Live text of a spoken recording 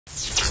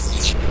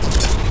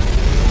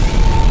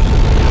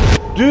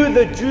Do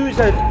the Jews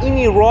have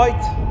any right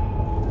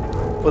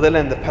for the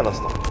land of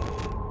Palestine?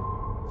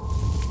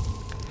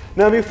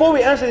 Now, before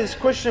we answer this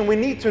question, we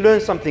need to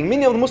learn something.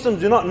 Many of the Muslims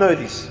do not know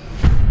this.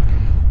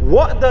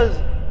 What does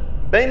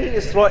Bani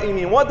Israel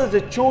mean? What does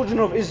the children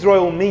of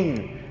Israel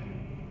mean?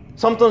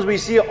 Sometimes we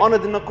see it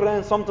honored in the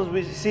Quran, sometimes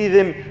we see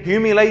them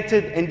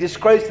humiliated and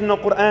disgraced in the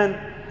Quran.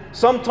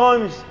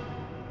 Sometimes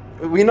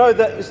we know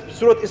that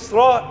Surah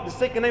Isra, the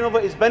second name of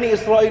it is Bani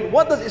Israel.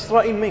 What does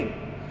Israel mean?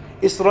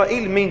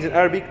 Israel means in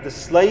Arabic, the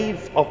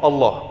slave of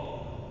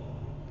Allah.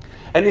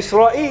 And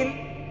Israel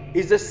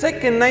is the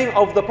second name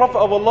of the Prophet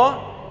of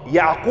Allah,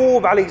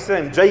 Yaqoob alayhi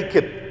salam,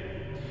 Jacob,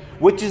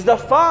 which is the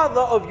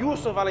father of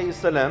Yusuf alayhi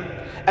salam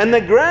and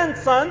the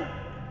grandson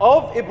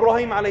of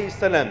Ibrahim alayhi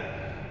salam.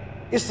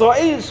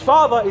 Israel's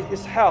father is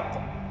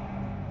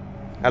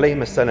Ishaq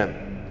alayhi salam.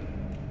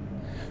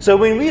 So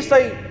when we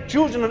say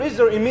children of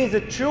Israel, it means the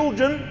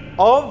children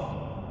of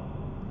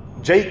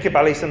Jacob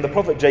alayhi salam, the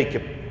Prophet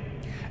Jacob.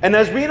 And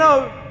as we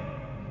know,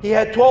 he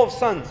had 12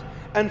 sons.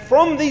 And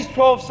from these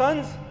 12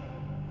 sons,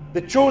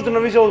 the children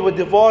of Israel were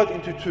divided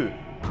into two.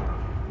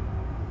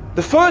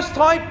 The first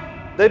type,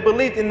 they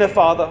believed in their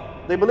father.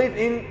 They believed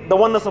in the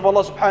oneness of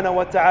Allah subhanahu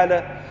wa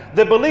ta'ala.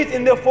 They believed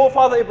in their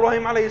forefather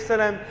Ibrahim alayhi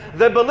salam.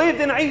 They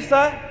believed in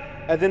Isa.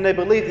 And then they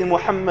believed in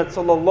Muhammad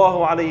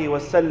sallallahu alayhi wa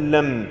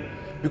sallam.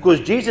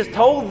 Because Jesus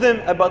told them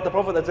about the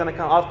Prophet that's going to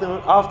come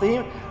after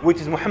him, which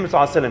is Muhammad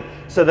sallallahu alayhi wa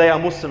sallam. So they are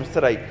Muslims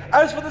today.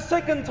 As for the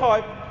second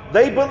type,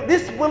 they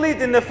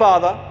disbelieved in their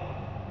father.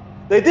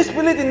 They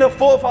disbelieved in their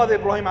forefather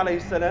Ibrahim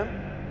alayhi salam.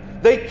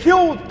 They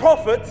killed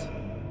prophets.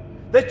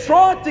 They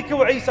tried to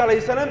kill Isa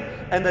alayhi salam,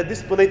 and they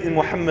disbelieved in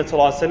Muhammad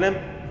sallallahu alayhi wa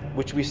sallam,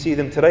 which we see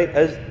them today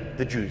as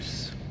the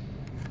Jews.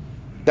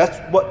 That's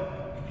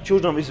what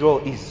children of Israel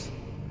is.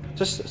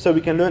 Just so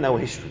we can learn our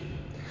history.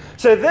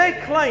 So they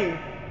claim,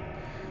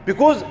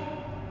 because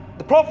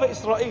the Prophet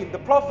Israel, the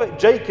Prophet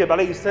Jacob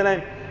alayhi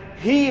salam,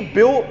 he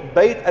built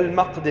Bayt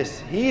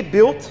al-Maqdis. He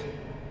built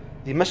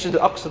the Masjid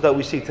Al Aqsa that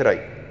we see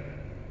today.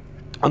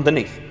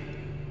 Underneath.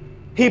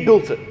 He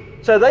built it.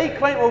 So they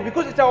claim, oh,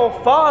 because it's our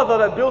father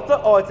that built it,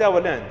 oh, it's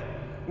our land.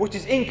 Which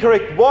is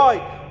incorrect.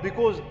 Why?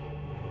 Because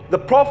the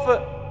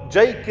Prophet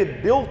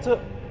Jacob built it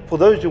for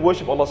those who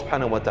worship Allah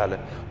subhanahu wa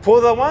ta'ala.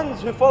 For the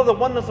ones who follow the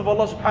oneness of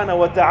Allah subhanahu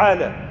wa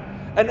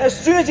ta'ala. And as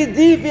soon as you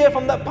deviate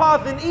from that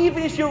path, then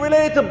even if you're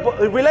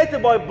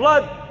related by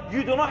blood,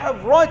 you do not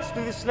have rights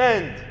to this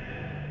land.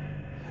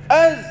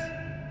 As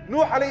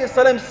Nuh alayhi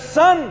salam's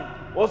son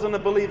wasn't a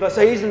believer, so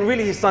he isn't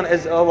really his son,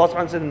 as Allah subhanahu wa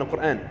ta'ala said in the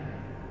Quran.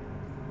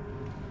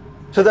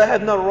 So they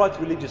have no rights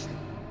religiously.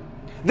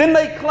 Then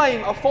they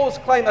claim, a false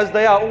claim, as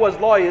they are always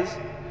liars,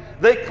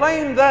 they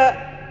claim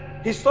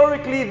that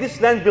historically this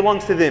land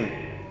belongs to them.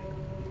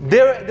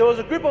 There was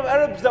a group of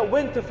Arabs that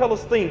went to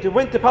Palestine,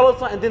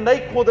 and then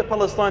they called it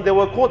Palestine. They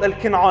were called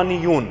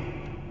Al-Kanaaniyun.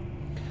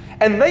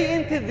 And they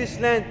entered this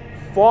land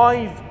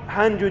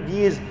 500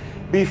 years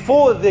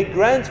before their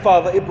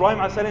grandfather Ibrahim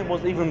ﷺ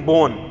was even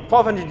born.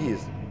 500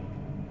 years.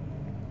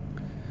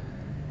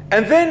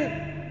 And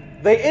then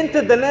they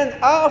entered the land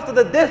after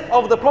the death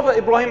of the Prophet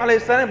Ibrahim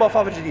ﷺ by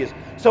 500 years.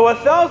 So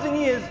 1,000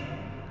 years,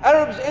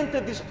 Arabs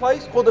entered this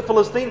place called the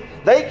Palestine.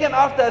 They came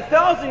after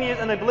 1,000 years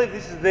and they believe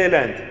this is their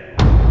land.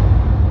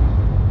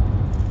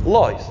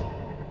 Lies.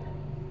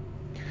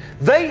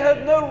 They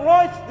have no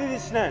rights to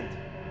this land.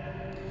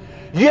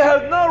 You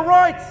have no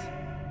rights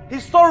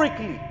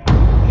historically.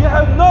 You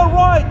have no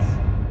rights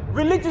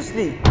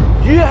religiously.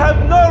 You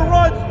have no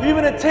rights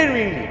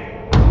humanitarianly.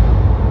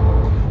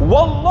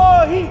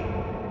 Wallahi,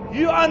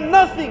 you are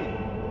nothing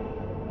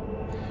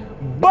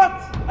but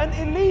an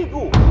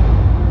illegal,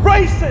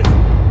 racist,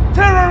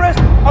 terrorist,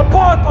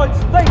 apartheid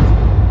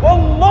state.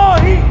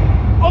 Wallahi,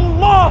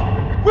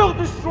 Allah will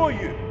destroy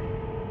you.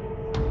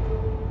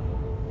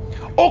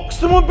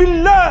 Uqsimu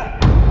billah,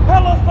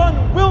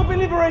 Palestine will be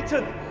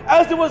liberated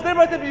as it was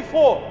liberated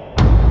before.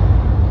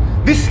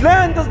 This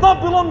land does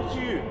not belong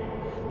to you.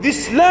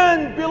 This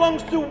land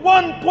belongs to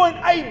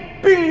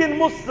 1.8 billion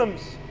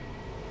Muslims.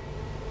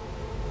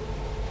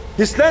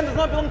 This land does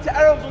not belong to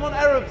Arabs or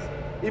non-Arabs.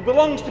 It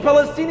belongs to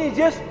Palestinians,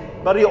 yes,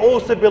 but it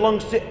also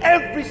belongs to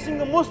every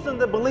single Muslim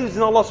that believes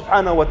in Allah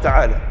subhanahu wa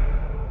ta'ala.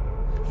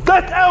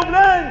 That's our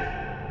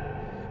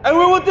land, and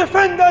we will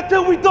defend that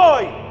till we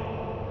die.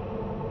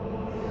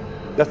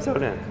 That's our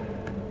land.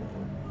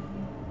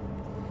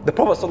 The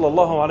Prophet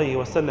sallallahu alayhi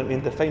wa sallam,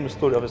 in the famous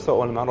story of Isra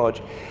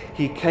al-Mi'raj,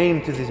 he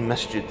came to this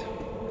masjid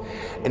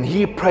and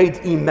he prayed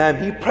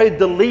Imam, he prayed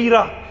the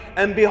leader,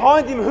 and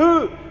behind him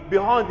who?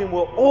 Behind him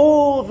were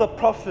all the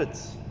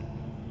prophets.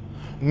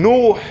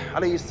 Nuh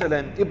alayhi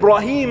salam,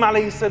 Ibrahim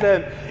alayhi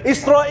salam,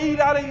 Israel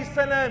alayhi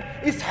salam,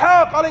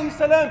 Ishaq alayhi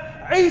salam,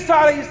 Isa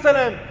alayhi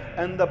salam,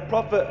 and the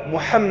Prophet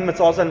Muhammad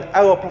sallallahu alayhi wa sallam,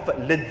 our Prophet,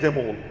 led them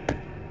all.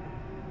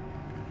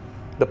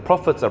 The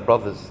prophets are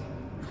brothers.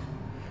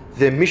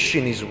 Their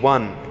mission is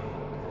one,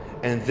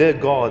 and their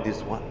God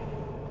is one.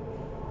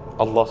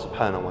 Allah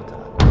subhanahu wa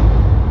ta'ala.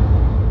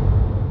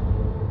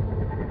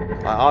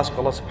 I ask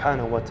Allah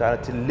subhanahu wa ta'ala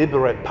to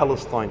liberate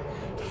Palestine,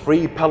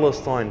 free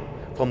Palestine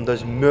from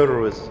those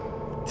murderers,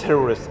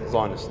 terrorist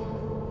Zionist.